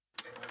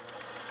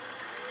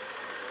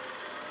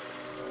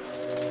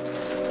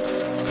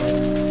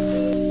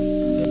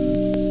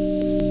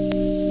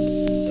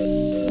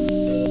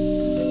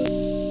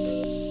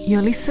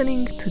You're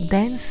listening to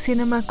Dance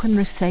Cinema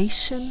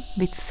Conversation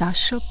with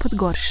Sasho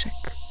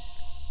Podgorshek,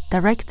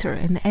 director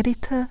and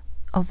editor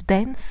of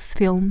dance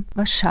film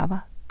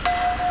Warszawa.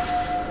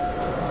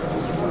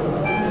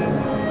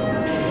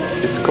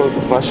 It's called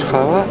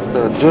Warszawa,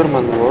 the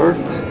German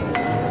word,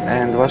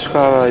 and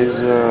Warszawa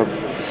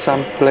is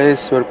some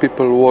place where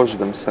people wash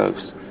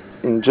themselves.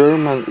 In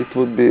German it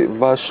would be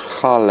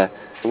Waschhalle,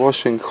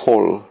 washing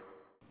hall.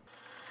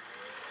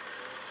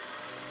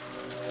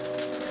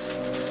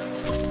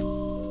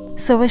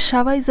 So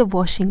Warszawa is a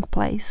washing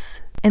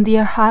place, and the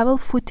archival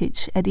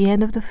footage at the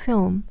end of the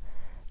film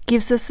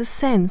gives us a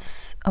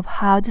sense of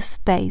how the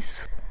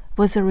space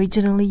was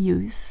originally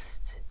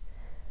used.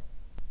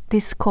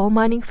 This coal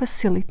mining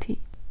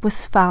facility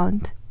was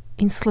found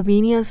in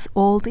Slovenia's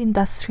old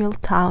industrial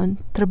town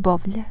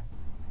Trbovlje,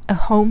 a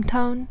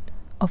hometown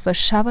of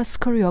Warszawa's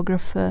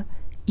choreographer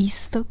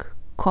Iztok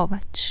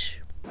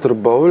Kovač.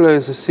 Trbovlje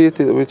is a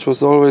city which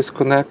was always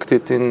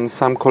connected in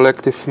some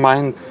collective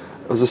mind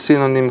as a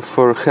synonym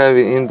for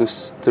heavy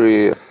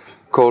industry,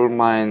 coal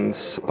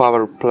mines,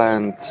 power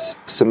plants,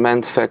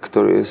 cement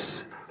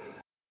factories.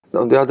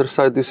 On the other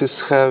side, this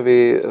is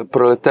heavy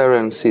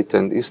proletarian city,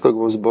 and Iztok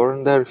was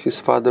born there. His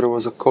father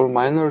was a coal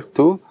miner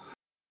too.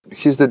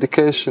 His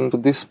dedication to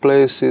this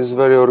place is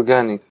very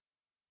organic.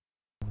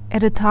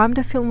 At the time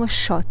the film was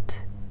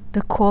shot,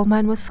 the coal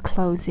mine was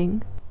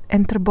closing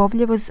and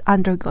Trbovlje was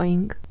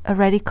undergoing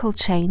radical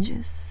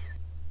changes.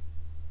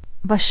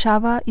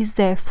 Warszawa is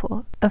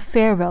therefore a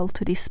farewell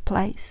to this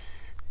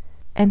place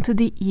and to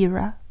the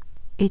era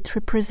it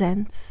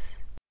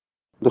represents.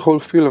 The whole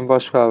film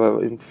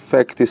Warszawa, in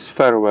fact, is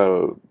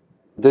farewell,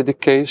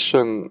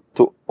 dedication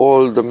to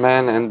all the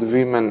men and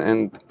women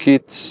and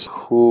kids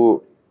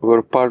who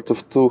were part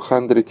of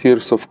 200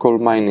 years of coal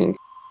mining.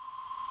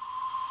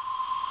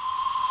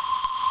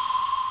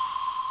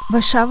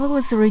 Warszawa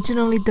was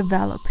originally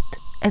developed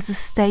as a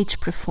stage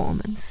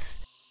performance.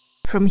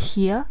 From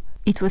here,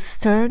 it was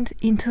turned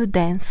into a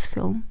dance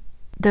film,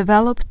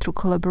 developed through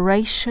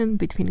collaboration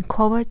between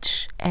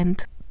Kovač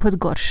and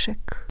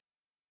Podgorshek.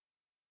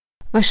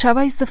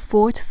 Warszawa is the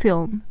fourth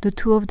film the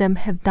two of them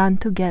have done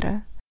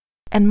together,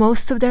 and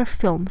most of their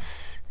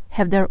films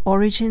have their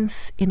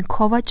origins in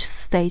Kovač's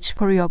stage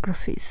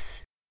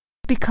choreographies,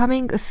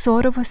 becoming a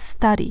sort of a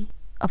study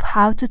of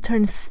how to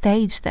turn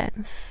stage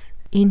dance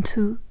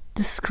into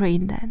the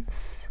screen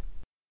dance.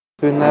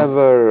 We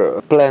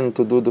never plan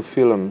to do the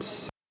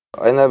films.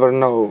 I never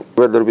know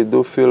whether we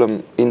do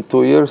film in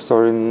 2 years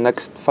or in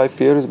next 5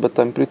 years, but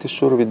I'm pretty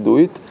sure we do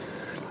it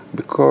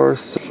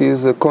because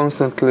he's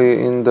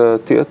constantly in the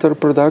theater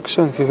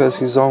production. He has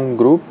his own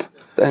group,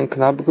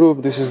 NKNAP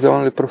group. This is the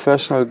only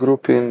professional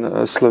group in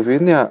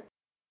Slovenia.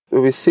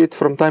 We sit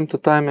from time to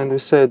time and we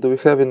say, do we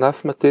have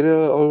enough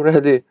material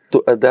already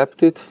to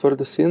adapt it for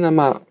the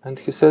cinema? And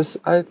he says,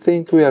 I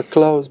think we are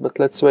close, but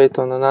let's wait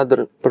on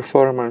another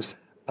performance.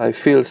 I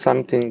feel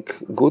something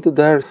good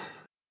there.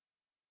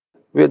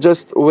 We are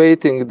just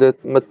waiting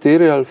that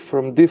material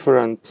from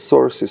different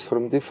sources,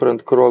 from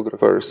different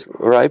choreographers,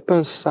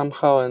 ripens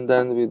somehow, and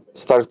then we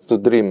start to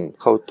dream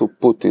how to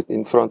put it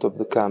in front of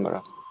the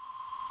camera.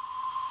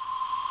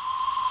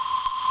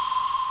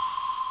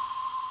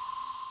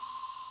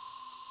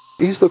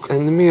 Iztok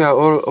and me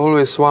are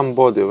always one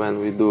body when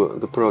we do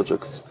the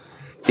projects.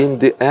 In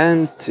the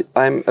end,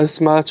 I'm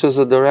as much as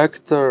a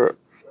director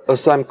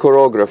as I'm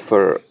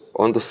choreographer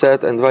on the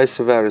set, and vice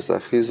versa.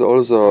 He's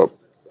also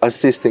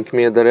assisting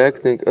me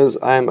directing as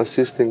I'm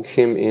assisting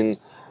him in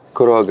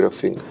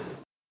choreographing.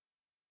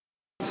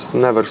 It's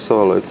never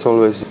solo, it's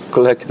always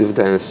collective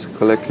dance,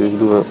 collective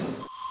duo.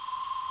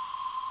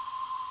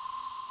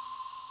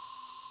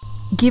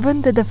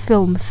 Given that the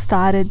film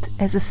started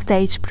as a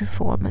stage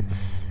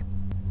performance,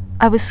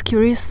 I was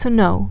curious to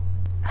know,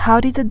 how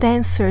did the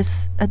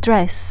dancers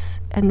address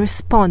and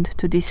respond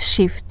to this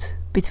shift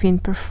between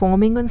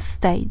performing on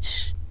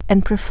stage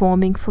and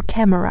performing for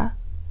camera,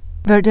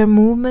 where their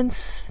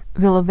movements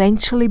will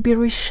eventually be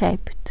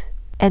reshaped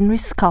and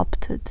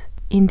resculpted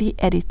in the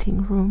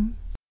editing room?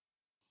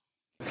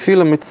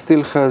 Film, it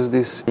still has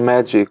this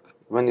magic.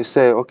 When you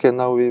say, okay,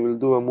 now we will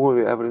do a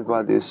movie,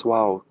 everybody is,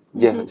 wow,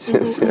 yes,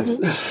 yes, yes.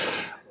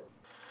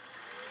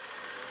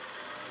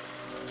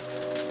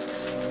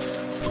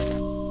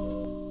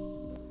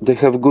 They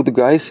have good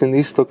guys in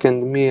Iztok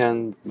and me,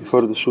 and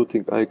before the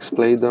shooting I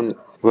explained them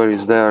where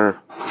is their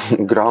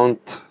ground,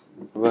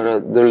 where are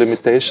the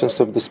limitations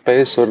of the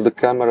space or the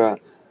camera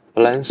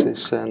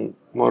lenses, and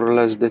more or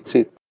less that's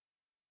it.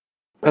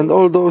 And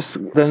all those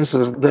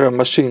dancers, they are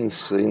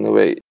machines in a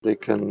way. They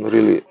can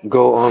really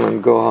go on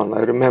and go on.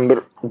 I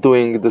remember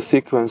doing the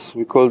sequence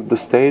we called The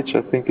Stage.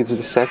 I think it's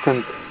the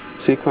second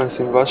sequence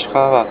in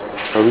Warszawa,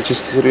 which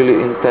is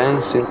really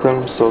intense in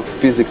terms of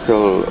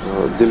physical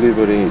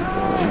delivery,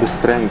 the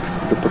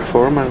strength, the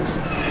performance.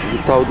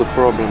 Without the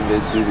problem, they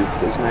did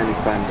it as many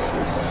times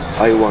as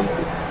I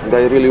wanted. And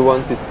I really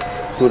wanted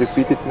to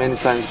repeat it many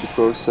times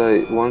because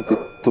I wanted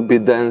to be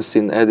dance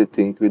in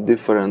editing with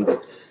different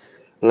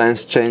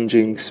lens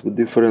changings, with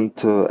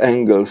different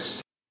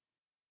angles.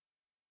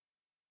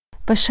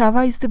 Warsaw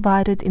is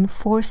divided in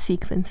 4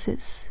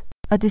 sequences,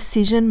 a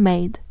decision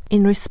made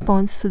in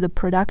response to the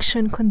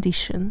production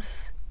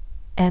conditions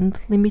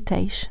and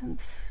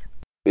limitations.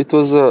 It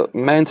was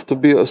meant to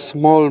be a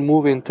small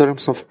movie in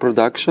terms of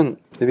production.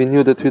 We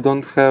knew that we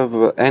don't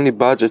have any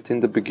budget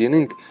in the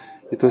beginning.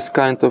 It was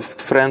kind of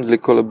friendly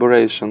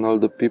collaboration. All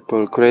the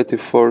people,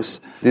 Creative Force,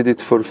 did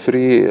it for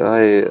free.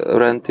 I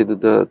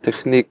rented the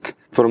technique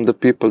from the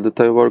people that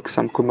I work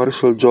some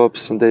commercial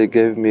jobs, and they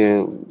gave me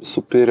a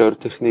superior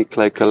technique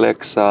like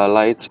Alexa,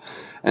 lights.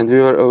 And we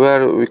were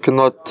aware we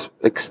cannot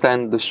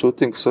extend the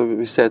shooting, so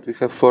we said we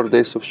have 4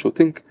 days of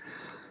shooting.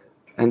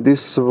 And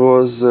this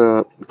was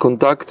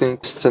conducting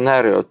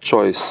scenario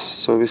choice.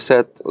 So we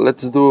said,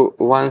 let's do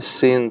 1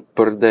 scene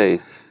per day.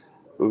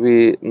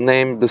 We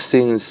named the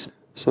scenes.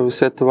 So we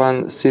said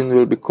one scene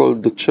will be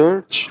called the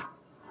church.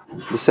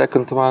 The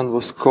second one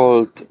was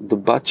called the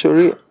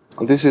butchery.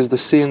 This is the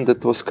scene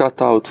that was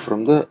cut out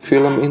from the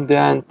film in the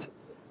end.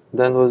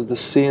 Then was the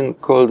scene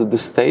called the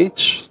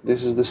stage.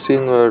 This is the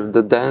scene where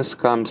the dance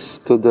comes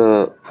to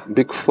the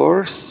big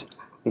force.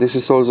 This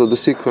is also the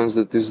sequence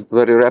that is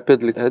very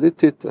rapidly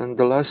edited. And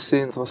the last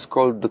scene was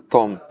called the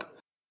tomb.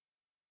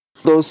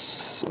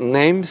 Those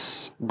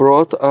names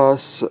brought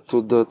us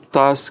to the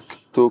task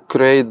to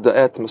create the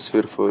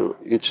atmosphere for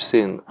each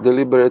scene.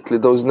 Deliberately,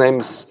 those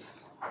names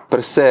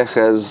per se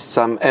has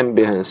some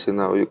ambience, you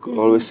know. You can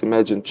always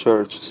imagine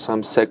church,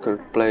 some sacred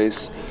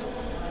place.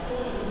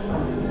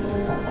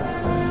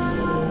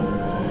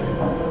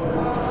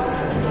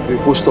 We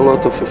pushed a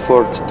lot of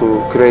effort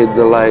to create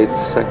the lights,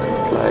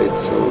 sacred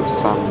lights,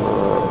 some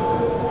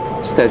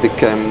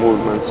Steadicam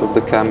movements of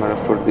the camera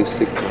for this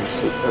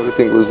sequence.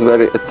 Everything was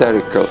very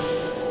etherical.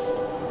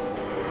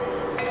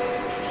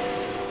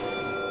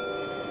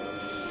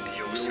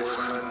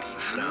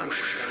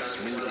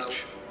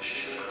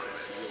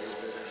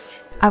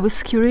 I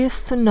was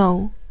curious to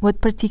know what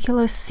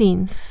particular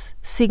scenes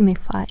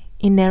signify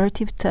in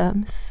narrative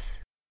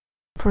terms.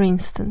 For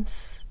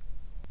instance,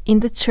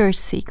 in the church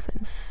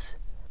sequence,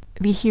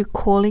 we hear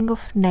calling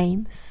of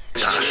names.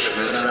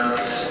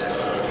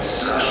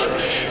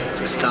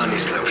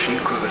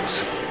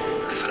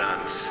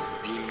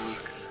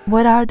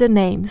 What are the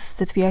names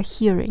that we are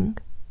hearing,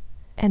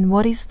 and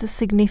what is the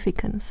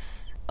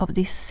significance of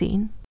this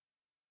scene?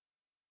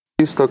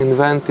 Histok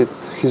invented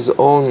his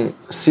own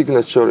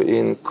signature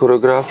in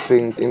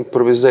choreographing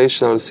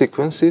improvisational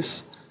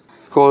sequences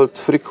called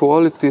free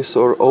qualities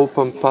or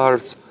open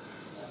parts.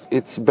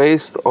 It's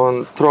based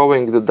on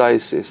throwing the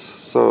dice.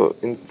 So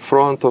in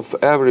front of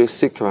every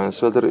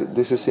sequence, whether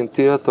this is in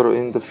theater or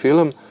in the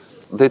film,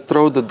 they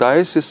throw the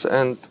dice,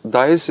 and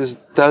dice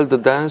tell the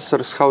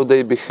dancers how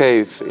they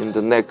behave in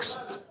the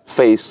next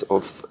phase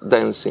of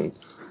dancing.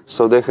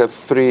 So they have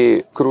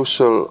 3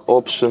 crucial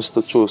options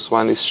to choose.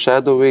 One is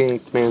shadowing,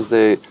 it means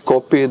they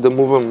copy the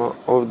movement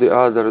of the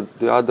other.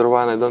 The other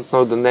one, I don't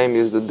know the name,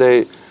 is that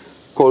they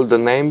call the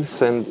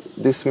names, and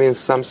this means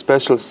some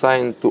special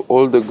sign to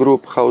all the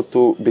group how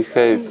to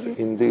behave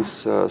in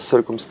these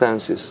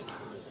circumstances.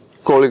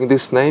 Calling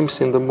these names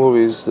in the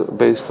movie is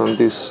based on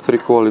these 3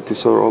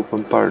 qualities or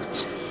open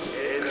parts.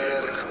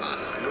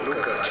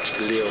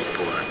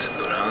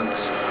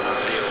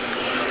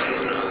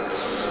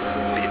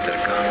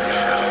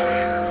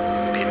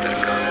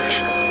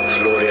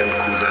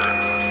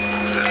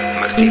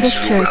 In the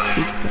church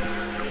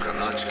sequence,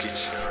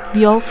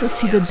 we also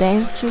see the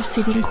dancer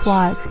sitting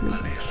quietly,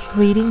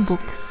 reading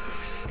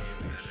books.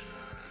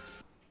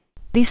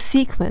 This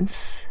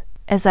sequence,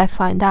 as I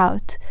find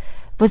out,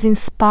 was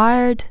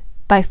inspired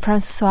by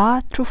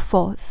François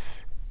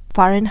Truffaut's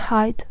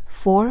Fahrenheit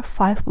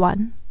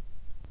 451,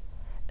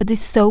 a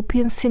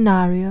dystopian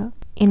scenario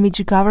in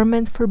which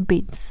government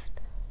forbids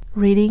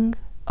reading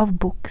of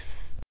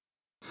books.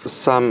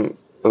 Some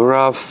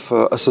rough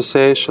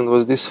association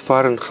was this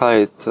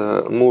Fahrenheit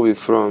movie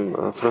from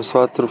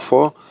François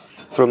Truffaut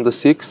from the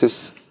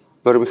 60s,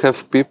 where we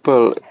have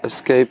people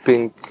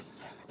escaping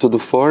to the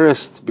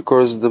forest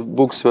because the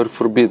books were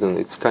forbidden.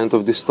 It's kind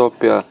of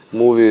dystopia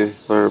movie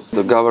where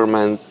the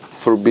government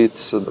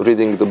forbids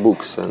reading the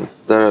books, and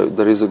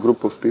there is a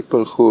group of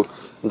people who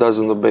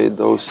doesn't obey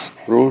those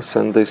rules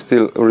and they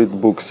still read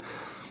books.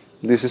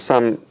 This is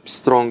some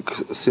strong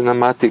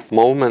cinematic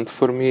moment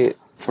for me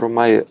from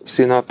my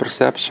cinema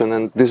perception,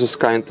 and this is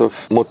kind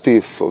of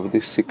motif of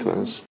this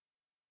sequence.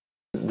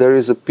 There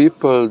is a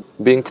people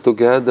being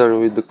together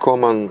with the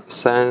common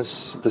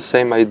sense, the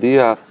same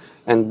idea,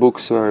 and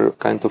books were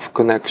kind of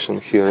connection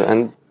here,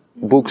 and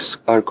books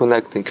are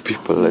connecting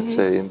people, let's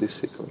say, in this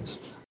sequence.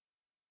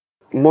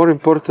 More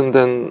important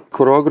than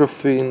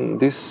choreography in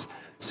this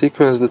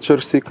sequence, the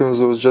church sequence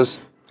was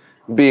just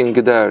being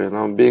there,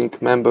 being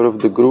member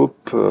of the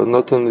group,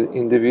 not an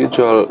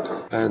individual,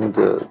 and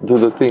do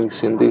the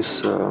things in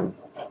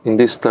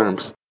these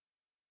terms.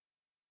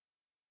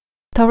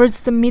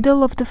 Towards the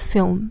middle of the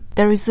film,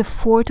 there is a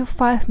 4 to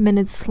 5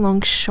 minutes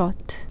long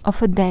shot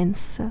of a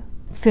dancer,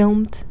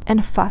 filmed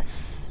en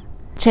face,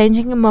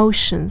 changing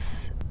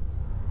emotions.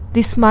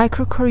 This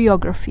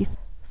micro-choreography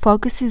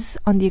focuses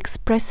on the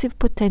expressive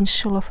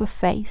potential of a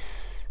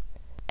face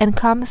and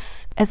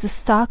comes as a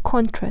stark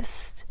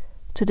contrast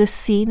to the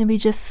scene we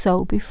just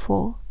saw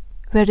before,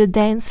 where the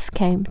dance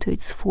came to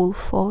its full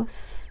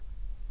force.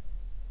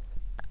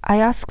 I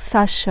asked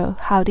Sasha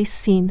how this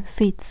scene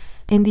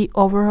fits in the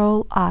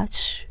overall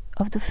arch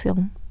of the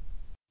film.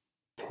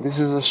 This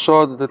is a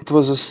shot that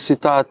was a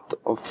citate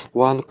of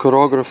one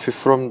choreography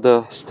from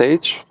the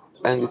stage,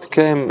 and it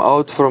came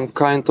out from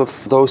kind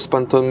of those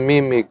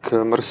pantomimic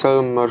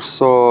Marcel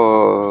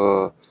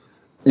Marceau.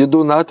 You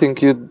do nothing,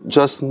 you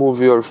just move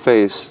your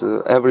face,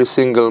 every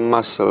single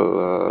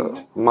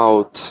muscle,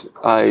 mouth,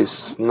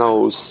 eyes,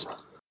 nose.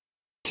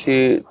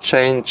 He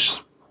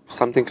changed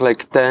something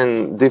like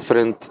 10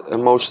 different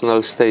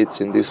emotional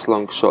states in this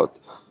long shot,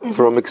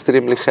 from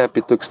extremely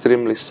happy to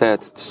extremely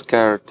sad to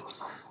scared.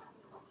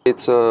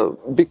 It's a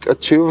big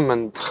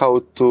achievement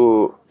how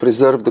to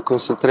preserve the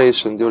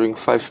concentration during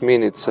 5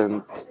 minutes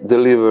and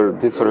deliver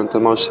different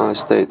emotional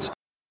states.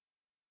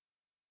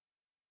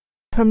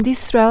 From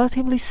this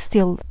relatively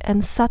still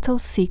and subtle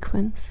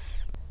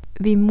sequence,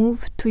 we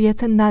move to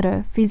yet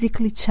another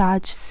physically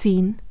charged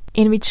scene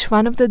in which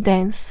one of the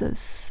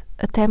dancers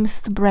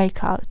attempts to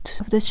break out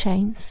of the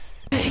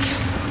chains.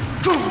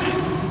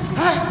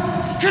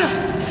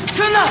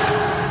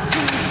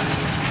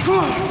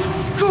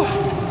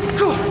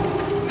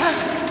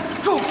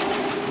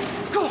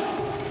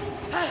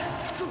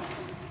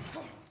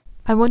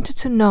 I wanted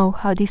to know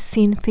how this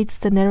scene fits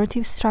the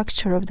narrative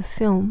structure of the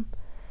film,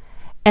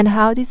 and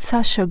how did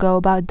Sasha go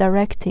about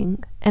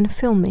directing and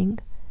filming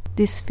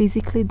this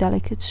physically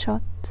delicate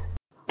shot.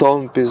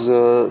 Tomb is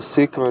a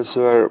sequence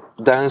where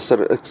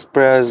dancers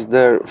express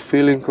their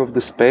feeling of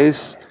the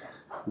space,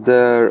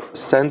 their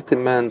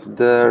sentiment,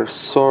 their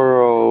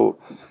sorrow,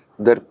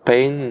 their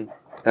pain.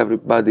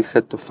 Everybody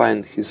had to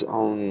find his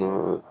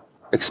own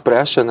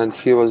expression, and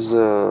he was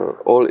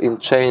all in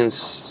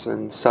chains,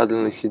 and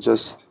suddenly he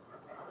just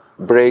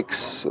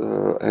breaks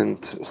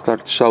and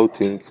starts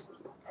shouting.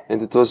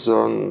 And it was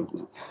on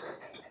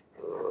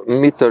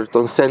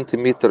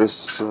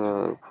centimeters.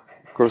 Of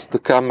course, the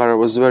camera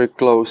was very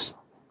close.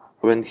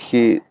 When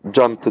he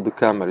jumped to the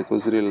camera, it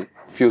was really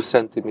few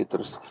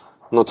centimeters,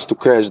 not to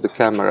crash the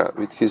camera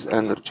with his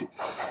energy.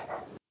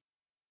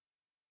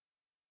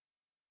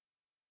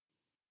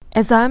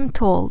 As I am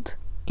told,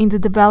 in the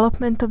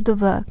development of the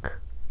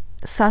work,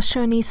 Sasha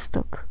and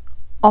Istok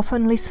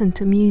often listen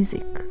to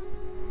music,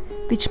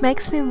 which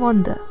makes me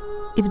wonder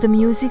if the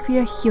music we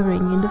are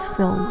hearing in the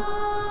film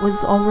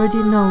was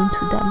already known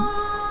to them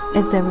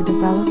as they were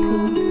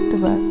developing the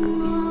work.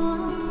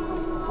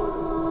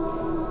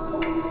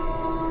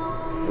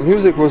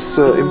 Music was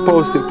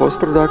imposed in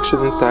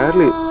post-production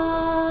entirely.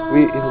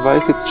 We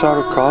invited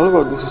Charo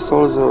Calvo. This is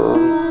also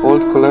an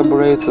old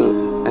collaborator,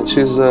 and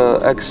she's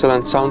an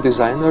excellent sound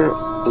designer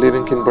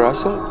living in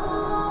Brussels.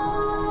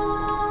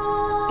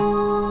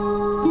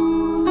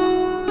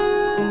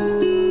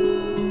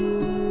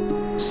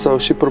 So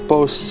she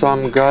proposed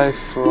some guy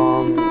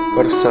from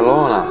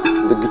Barcelona,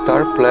 the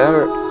guitar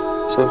player.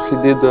 So he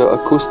did the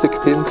acoustic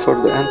theme for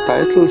the end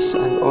titles,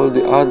 and all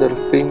the other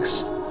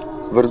things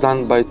were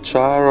done by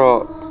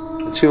Charo.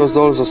 She was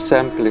also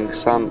sampling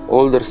some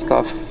older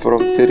stuff from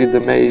Thierry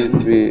Demey.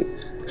 We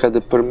had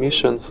a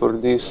permission for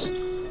this.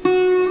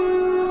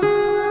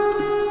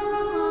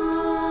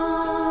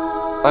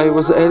 I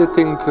was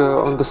editing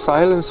on the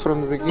silence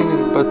from the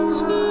beginning, but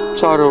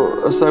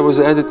Charo, as I was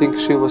editing,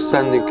 she was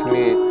sending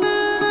me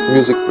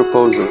music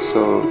proposals.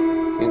 So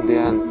in the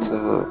end,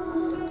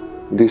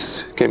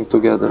 this came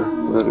together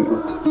very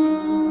good.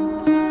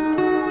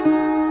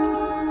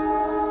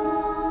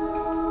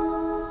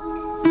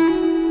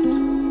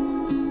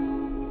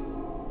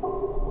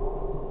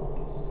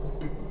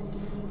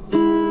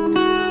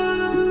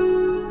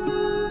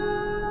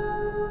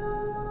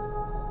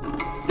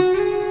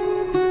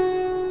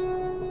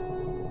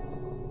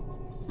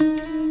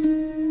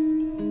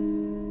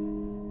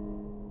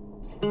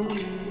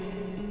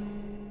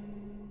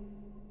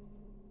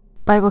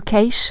 By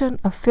vocation,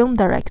 a film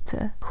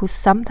director who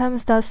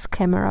sometimes does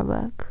camera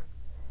work,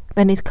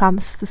 when it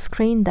comes to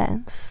screen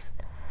dance,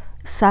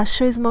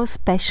 Sasha is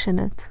most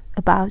passionate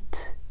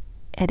about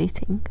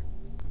editing.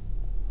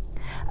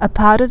 A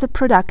part of the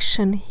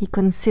production he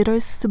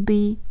considers to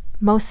be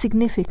most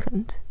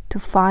significant to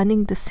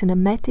finding the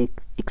cinematic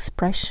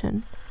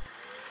expression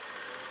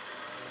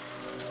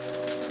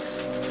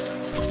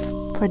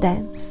for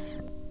dance.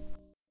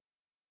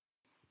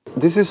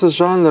 This is a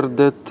genre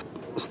that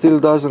still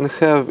doesn't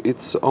have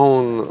its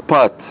own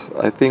path.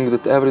 I think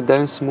that every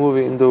dance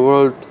movie in the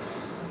world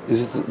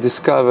is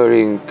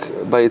discovering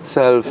by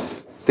itself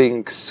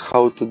things,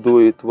 how to do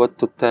it, what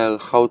to tell,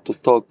 how to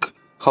talk,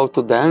 how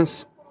to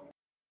dance.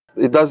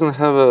 It doesn't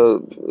have a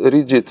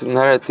rigid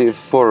narrative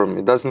form.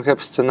 It doesn't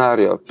have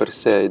scenario per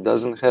se. It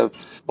doesn't have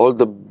all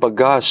the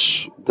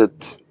baggage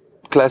that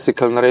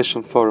classical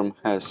narration form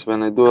has.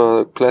 When I do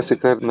a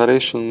classical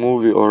narration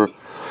movie or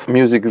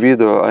music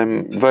video,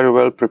 I'm very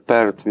well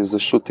prepared with the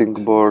shooting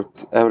board.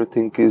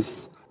 Everything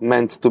is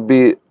meant to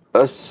be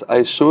as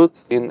I shoot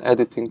in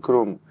editing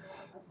room.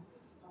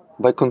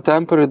 By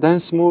contemporary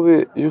dance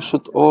movie, you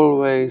should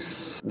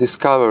always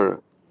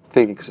discover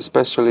things,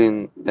 especially in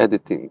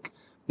editing.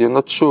 You're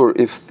not sure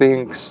if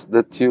things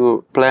that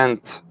you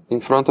planned in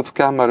front of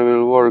camera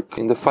will work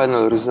in the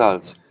final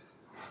results.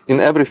 In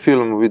every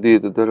film we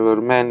did, there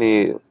were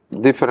many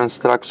different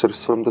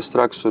structures from the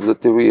structure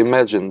that we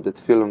imagined that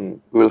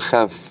film will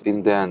have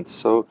in the end.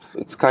 So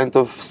it's kind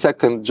of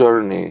second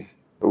journey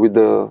with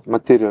the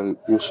material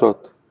you shot.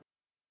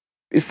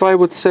 If I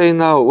would say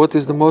now what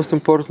is the most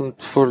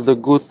important for the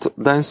good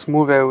dance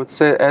movie, I would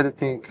say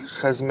editing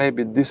has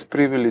maybe this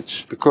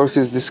privilege because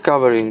it's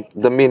discovering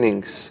the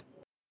meanings.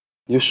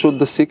 You shoot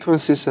the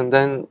sequences and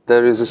then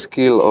there is a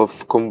skill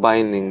of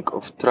combining,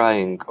 of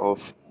trying,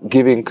 of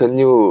giving a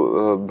new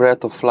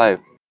breath of life.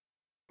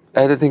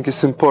 Editing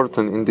is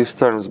important in these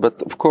terms,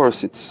 but of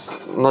course it's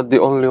not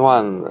the only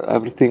one.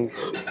 Everything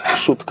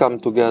should come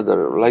together,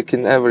 like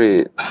in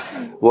every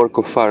work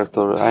of art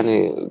or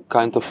any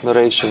kind of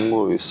narration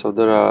movie. So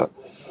there are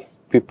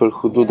people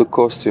who do the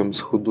costumes,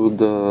 who do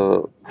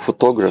the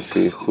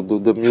photography, who do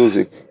the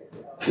music.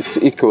 It's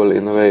equal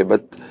in a way,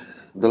 but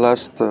the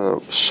last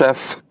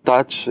chef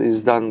touch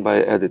is done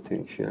by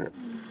editing here.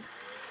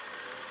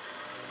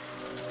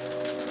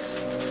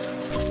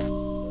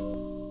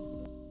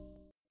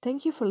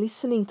 Thank you for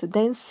listening to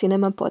Dance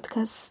Cinema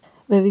Podcast,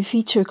 where we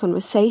feature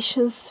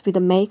conversations with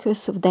the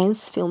makers of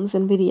dance films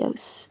and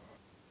videos.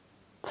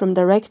 From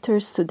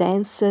directors to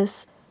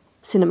dancers,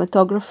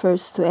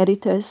 cinematographers to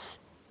editors,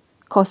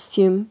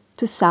 costume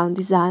to sound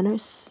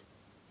designers.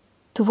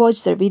 To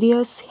watch their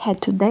videos,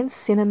 head to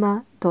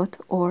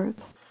dancecinema.org.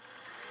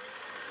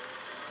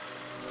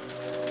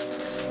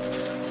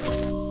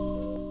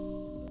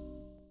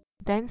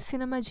 Dance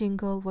Cinema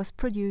jingle was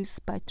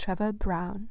produced by Trevor Brown.